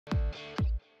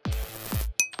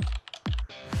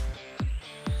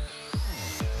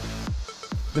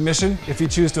The mission, if you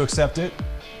choose to accept it,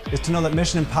 is to know that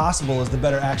Mission Impossible is the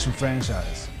better action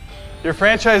franchise. Your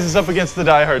franchise is up against the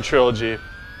Die Hard trilogy.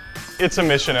 It's a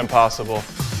Mission Impossible.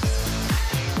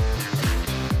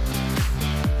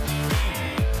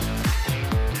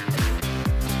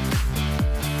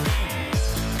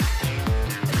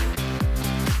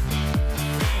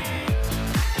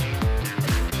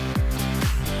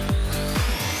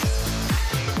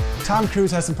 Tom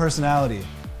Cruise has some personality.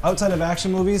 Outside of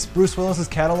action movies, Bruce Willis's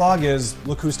catalog is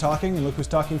Look Who's Talking and Look Who's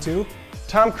Talking 2.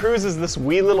 Tom Cruise is this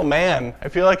wee little man. I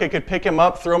feel like I could pick him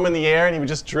up, throw him in the air, and he would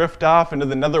just drift off into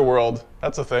the netherworld.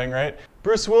 That's a thing, right?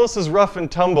 Bruce Willis is rough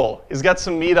and tumble. He's got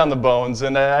some meat on the bones,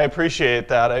 and I appreciate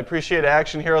that. I appreciate an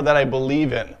action hero that I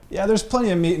believe in. Yeah, there's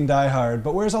plenty of meat in Die Hard,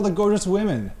 but where's all the gorgeous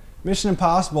women? Mission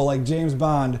Impossible, like James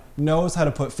Bond, knows how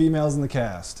to put females in the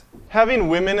cast. Having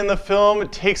women in the film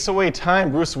takes away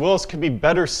time Bruce Willis could be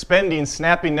better spending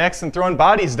snapping necks and throwing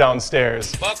bodies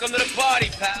downstairs. Welcome to the party,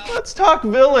 pal. Let's talk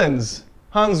villains.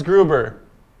 Hans Gruber.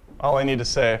 All I need to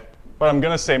say. But I'm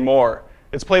gonna say more.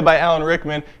 It's played by Alan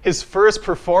Rickman. His first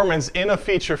performance in a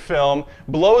feature film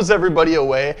blows everybody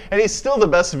away, and he's still the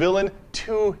best villain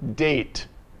to date.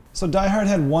 So Die Hard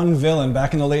had one villain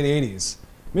back in the late 80s.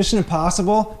 Mission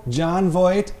Impossible, John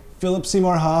Voight, Philip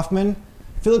Seymour Hoffman.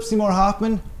 Philip Seymour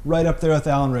Hoffman, right up there with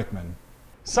Alan Rickman.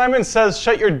 Simon says,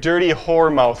 shut your dirty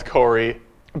whore mouth, Corey.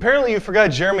 Apparently you forgot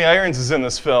Jeremy Irons is in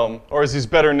this film, or as he's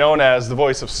better known as, the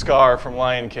voice of Scar from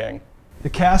Lion King. The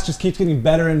cast just keeps getting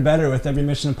better and better with every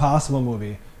Mission Impossible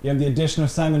movie. You have the addition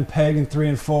of Simon Pegg in 3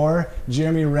 and 4,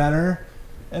 Jeremy Renner,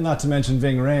 and not to mention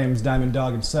Ving Rhames, Diamond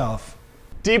Dog himself.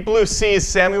 Deep Blue Sea's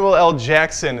Samuel L.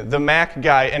 Jackson, the Mac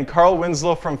guy, and Carl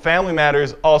Winslow from Family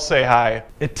Matters all say hi.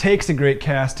 It takes a great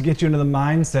cast to get you into the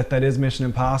mindset that is Mission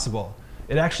Impossible.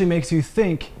 It actually makes you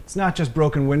think it's not just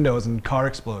broken windows and car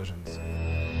explosions.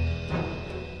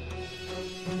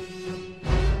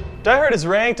 Die Hard is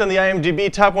ranked on the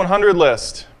IMDb Top 100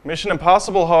 list. Mission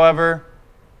Impossible, however,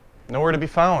 nowhere to be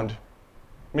found.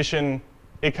 Mission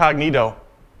Incognito.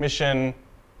 Mission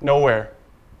Nowhere.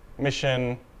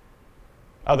 Mission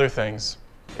other things.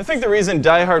 I think the reason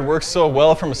Die Hard works so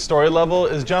well from a story level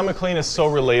is John McClane is so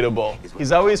relatable.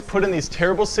 He's always put in these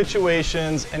terrible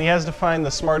situations and he has to find the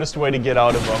smartest way to get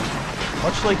out of them.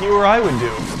 Much like you or I would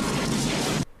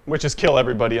do. Which is kill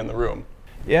everybody in the room.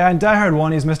 Yeah, in Die Hard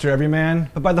 1 he's Mr. Everyman,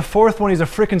 but by the 4th one he's a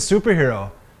frickin' superhero.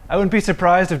 I wouldn't be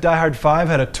surprised if Die Hard 5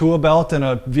 had a tool belt and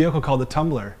a vehicle called the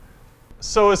Tumbler.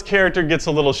 So his character gets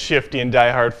a little shifty in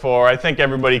Die Hard 4. I think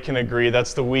everybody can agree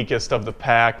that's the weakest of the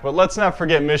pack. But let's not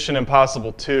forget Mission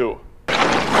Impossible 2.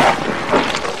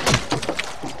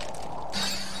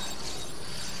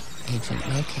 Agent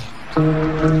Ricky.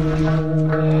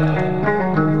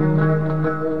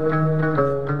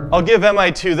 I'll give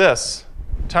MI2 this.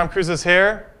 Tom Cruise's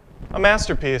hair, a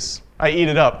masterpiece. I eat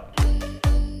it up.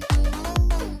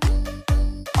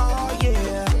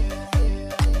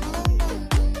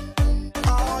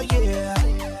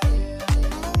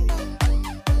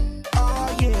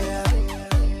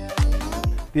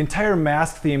 The entire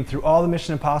mask theme through all the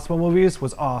Mission Impossible movies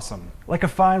was awesome. Like a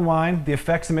fine wine, the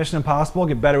effects in Mission Impossible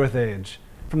get better with age.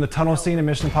 From the tunnel scene in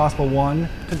Mission Impossible 1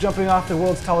 to jumping off the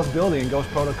world's tallest building in Ghost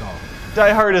Protocol.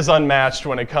 Die Hard is unmatched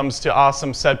when it comes to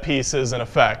awesome set pieces and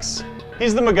effects.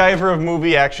 He's the MacGyver of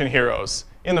movie action heroes.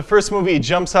 In the first movie, he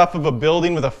jumps off of a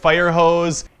building with a fire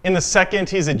hose. In the second,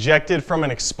 he's ejected from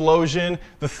an explosion.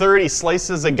 The third, he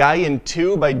slices a guy in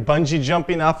two by bungee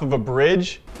jumping off of a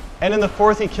bridge. And in the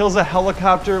fourth, he kills a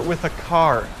helicopter with a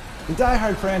car. The Die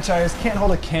Hard franchise can't hold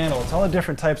a candle to all the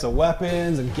different types of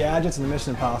weapons and gadgets in the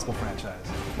Mission Impossible franchise.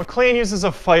 McClane uses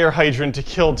a fire hydrant to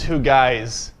kill two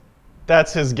guys.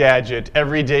 That's his gadget.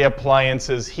 Everyday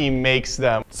appliances, he makes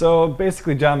them. So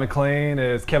basically John McClane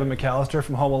is Kevin McAllister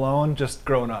from Home Alone, just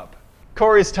grown up.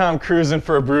 Corey's Tom Cruise in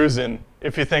for a bruising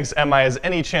if he thinks MI has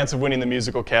any chance of winning the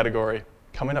musical category.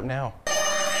 Coming up now.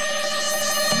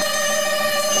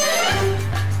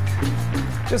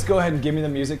 Just go ahead and give me the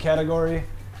music category.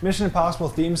 Mission Impossible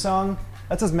theme song,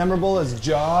 that's as memorable as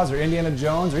Jaws or Indiana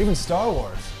Jones or even Star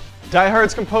Wars. Die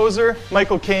Hard's composer,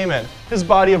 Michael Kamen. His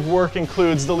body of work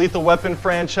includes the Lethal Weapon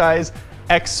franchise,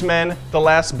 X-Men, The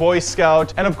Last Boy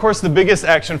Scout, and of course the biggest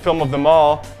action film of them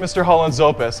all, Mr. Holland's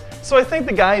Opus. So I think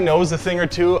the guy knows a thing or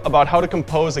two about how to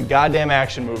compose a goddamn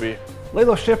action movie.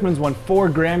 Lalo Schifrin's won 4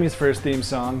 Grammys for his theme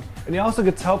song, and he also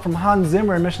gets help from Hans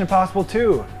Zimmer in Mission Impossible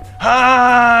 2.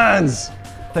 Hans!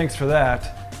 Thanks for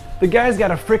that. The guy's got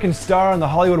a frickin' star on the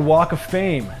Hollywood Walk of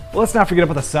Fame. Well, let's not forget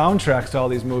about the soundtracks to all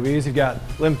these movies. You've got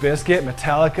Limp Bizkit,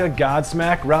 Metallica,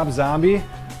 Godsmack, Rob Zombie.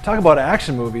 Talk about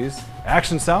action movies.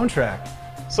 Action soundtrack.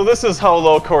 So this is how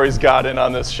low Corey's gotten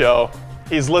on this show.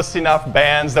 He's listing off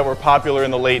bands that were popular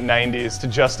in the late 90s to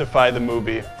justify the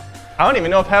movie. I don't even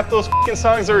know if half those f***ing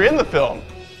songs are in the film.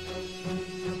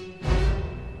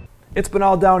 It's been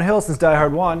all downhill since Die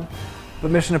Hard 1,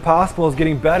 but Mission Impossible is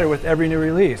getting better with every new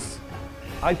release.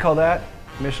 I'd call that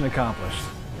mission accomplished.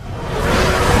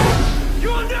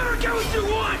 You'll never get what you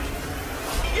want!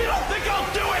 You don't think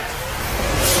I'll do it?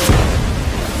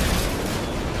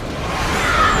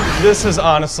 This has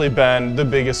honestly been the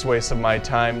biggest waste of my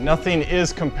time. Nothing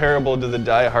is comparable to the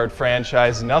Die Hard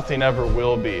franchise, nothing ever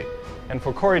will be. And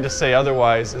for Corey to say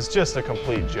otherwise is just a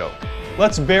complete joke.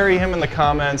 Let's bury him in the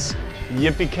comments.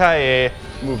 Yippee-ki-yay,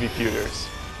 movie feuders.